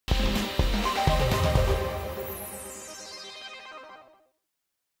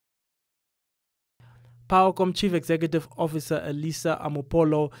PowerCom Chief Executive Officer Elisa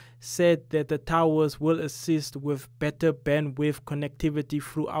Amopolo said that the towers will assist with better bandwidth connectivity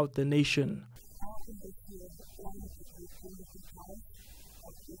throughout the nation.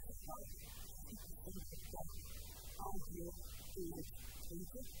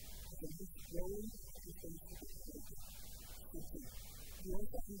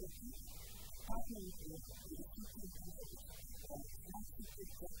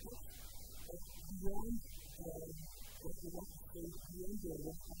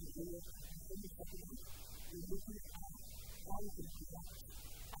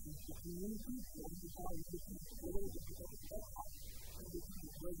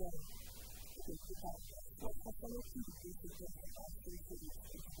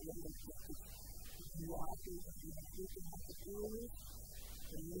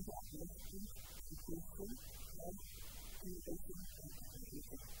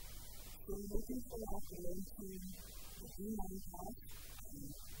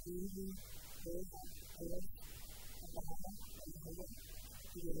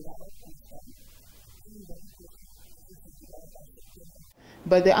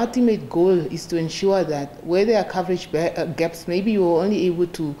 But the ultimate goal is to ensure that where there are coverage gaps, maybe you're only able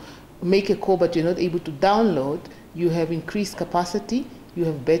to make a call but you're not able to download, you have increased capacity, you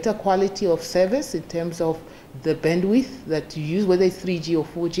have better quality of service in terms of the bandwidth that you use, whether it's 3G or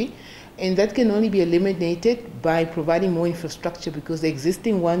 4G, and that can only be eliminated by providing more infrastructure, because the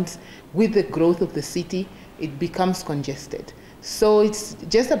existing ones, with the growth of the city, it becomes congested. So it's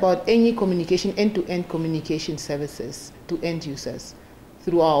just about any communication, end-to-end communication services to end users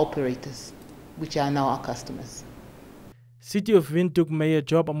through our operators, which are now our customers. City of Windhoek Mayor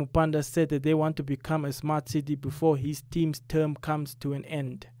Job Amupanda said that they want to become a smart city before his team's term comes to an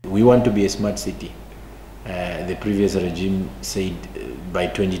end. We want to be a smart city. The previous regime said by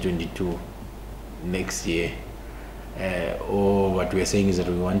 2022, next year, or what we are saying is that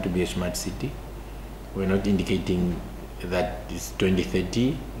we want to be a smart city. We're not indicating that it's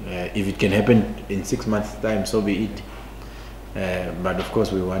 2030. If it can happen in 6 months' time, so be it. But of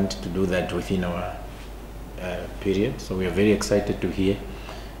course we want to do that within our period. So we are very excited to hear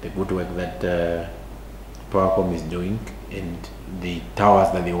the good work that PowerCom is doing and the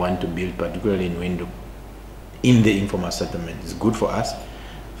towers that they want to build, particularly in Windhoek, in the informal settlement. It's good for us,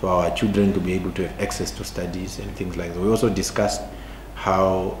 for our children to be able to have access to studies and things like that. We also discussed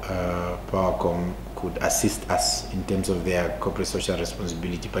how PowerCom could assist us in terms of their corporate social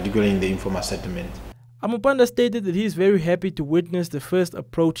responsibility, particularly in the informal settlement. Amupanda stated that he is very happy to witness the first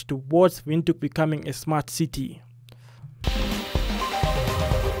approach towards Windhoek becoming a smart city.